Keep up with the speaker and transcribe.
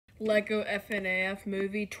Lego FNAF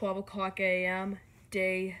movie, 12 o'clock a.m.,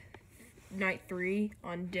 night 3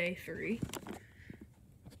 on day 3.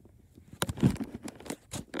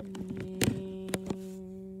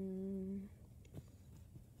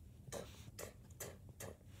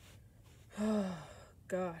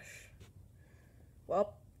 Gosh.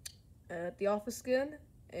 Well, at the office again,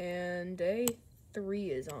 and day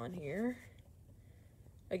 3 is on here.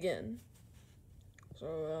 Again.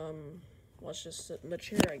 So, let's just sit in the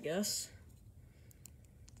chair, I guess.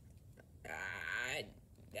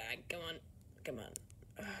 Come on.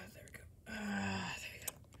 There we go. There we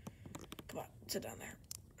go. Come on, sit down there.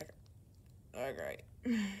 Okay.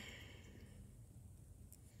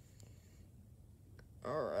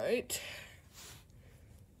 Alright.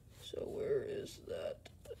 So where is that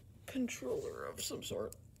controller of some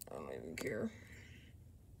sort? I don't even care.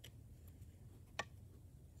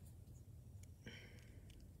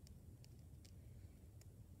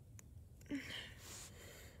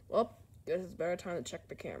 Well, guess it's better time to check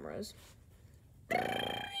the cameras.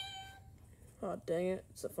 Oh, dang it.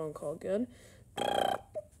 It's a phone call. Good.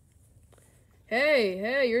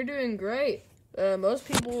 Hey, you're doing great. Most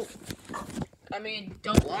people,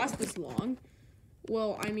 don't last this long.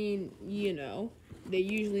 Well, you know, they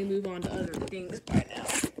usually move on to other things by now.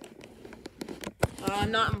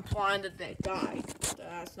 I'm not implying that they died.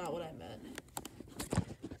 That's not what I meant.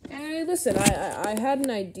 Hey, listen, I had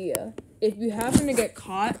an idea. If you happen to get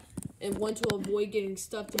caught and want to avoid getting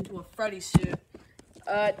stuffed into a Freddy suit,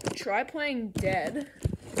 try playing dead.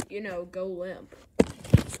 You know, go limp.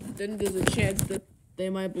 Then there's a chance that they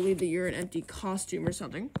might believe that you're an empty costume or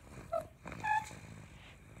something.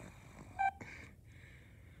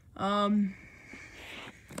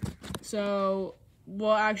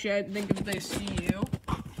 Well, actually, I think if they see you,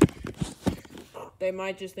 they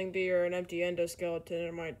might just think that you're an empty endoskeleton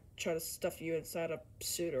and might try to stuff you inside a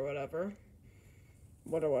suit or whatever.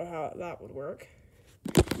 Wonder how that would work.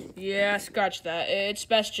 Yeah, scratch that. It's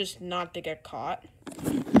best just not to get caught.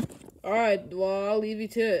 Alright, well, I'll leave you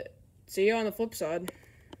to it. See you on the flip side.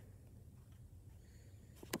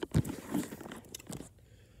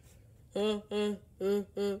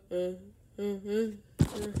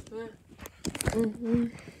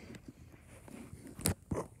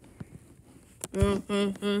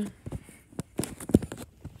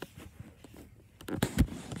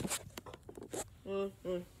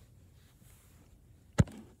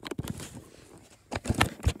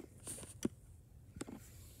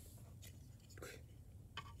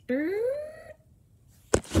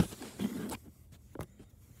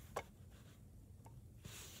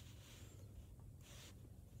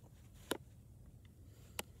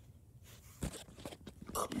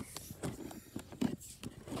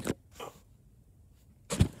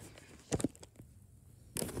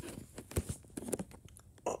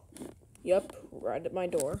 Yep, right at my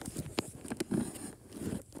door.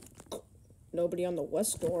 Nobody on the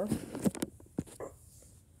west door.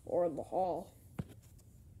 Or in the hall.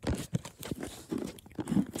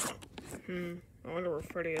 I wonder where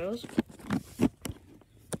Freddy is.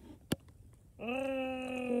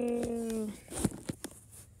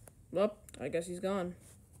 Nope, I guess he's gone.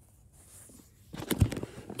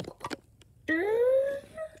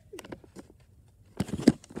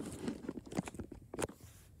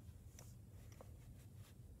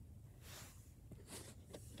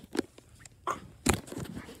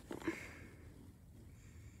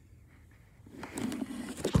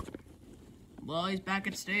 Well, he's back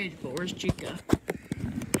at stage, but where's Chica?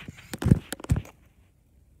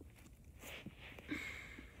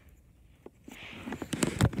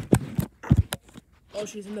 Oh,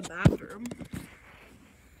 she's in the bathroom.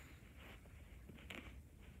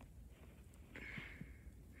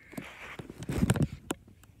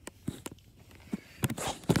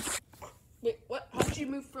 Wait, what? How did you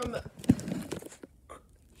move from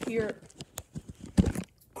here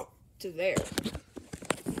to there?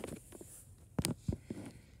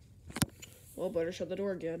 Well, better shut the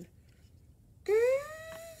door again.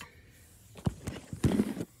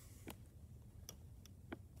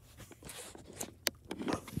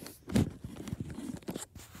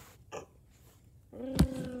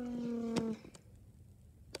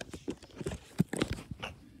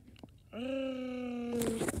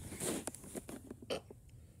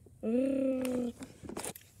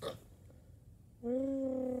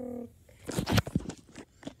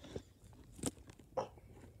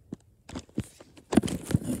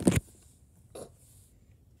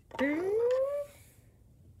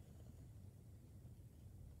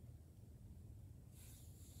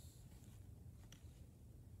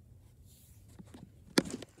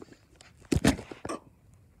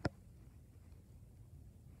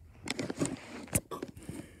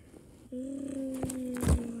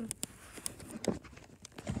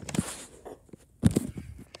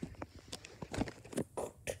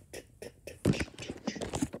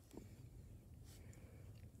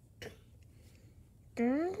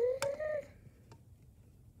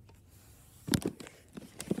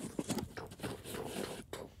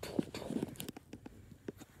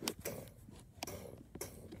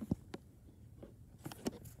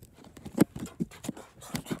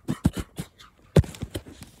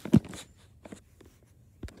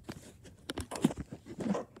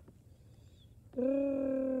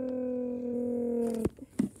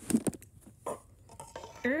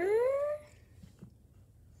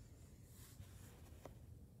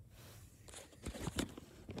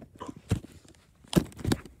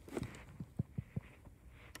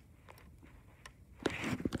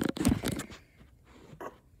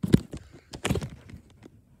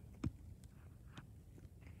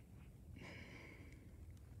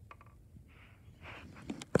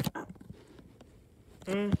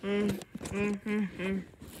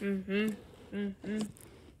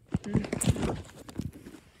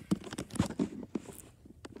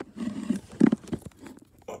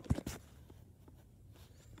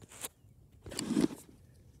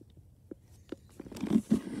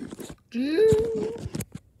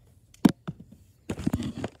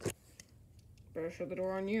 Better shut the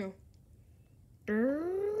door on you.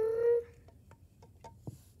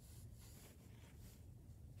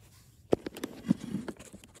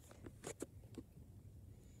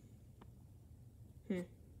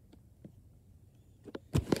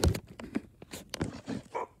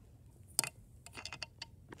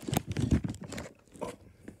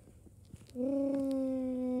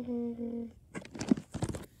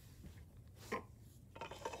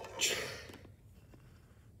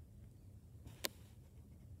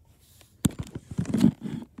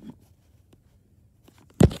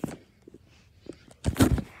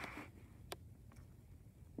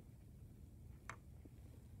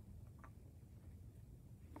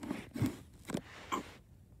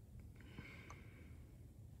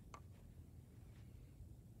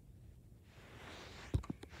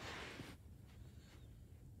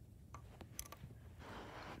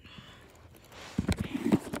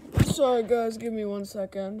 Sorry guys, give me 1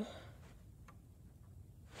 second.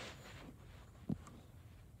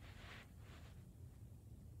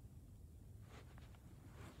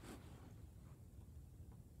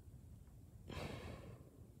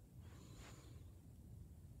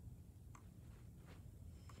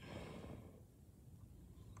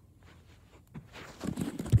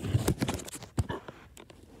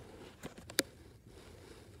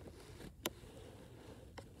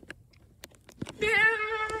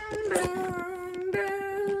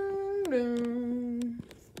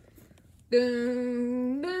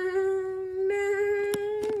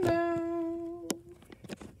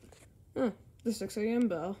 The 6 a.m.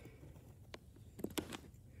 bell.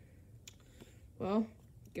 Well,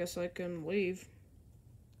 guess I can leave.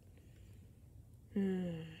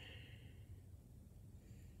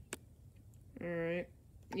 Alright.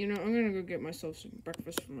 You know, I'm gonna go get myself some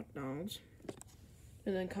breakfast from McDonald's.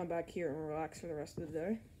 And then come back here and relax for the rest of the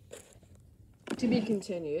day. To be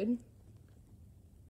continued.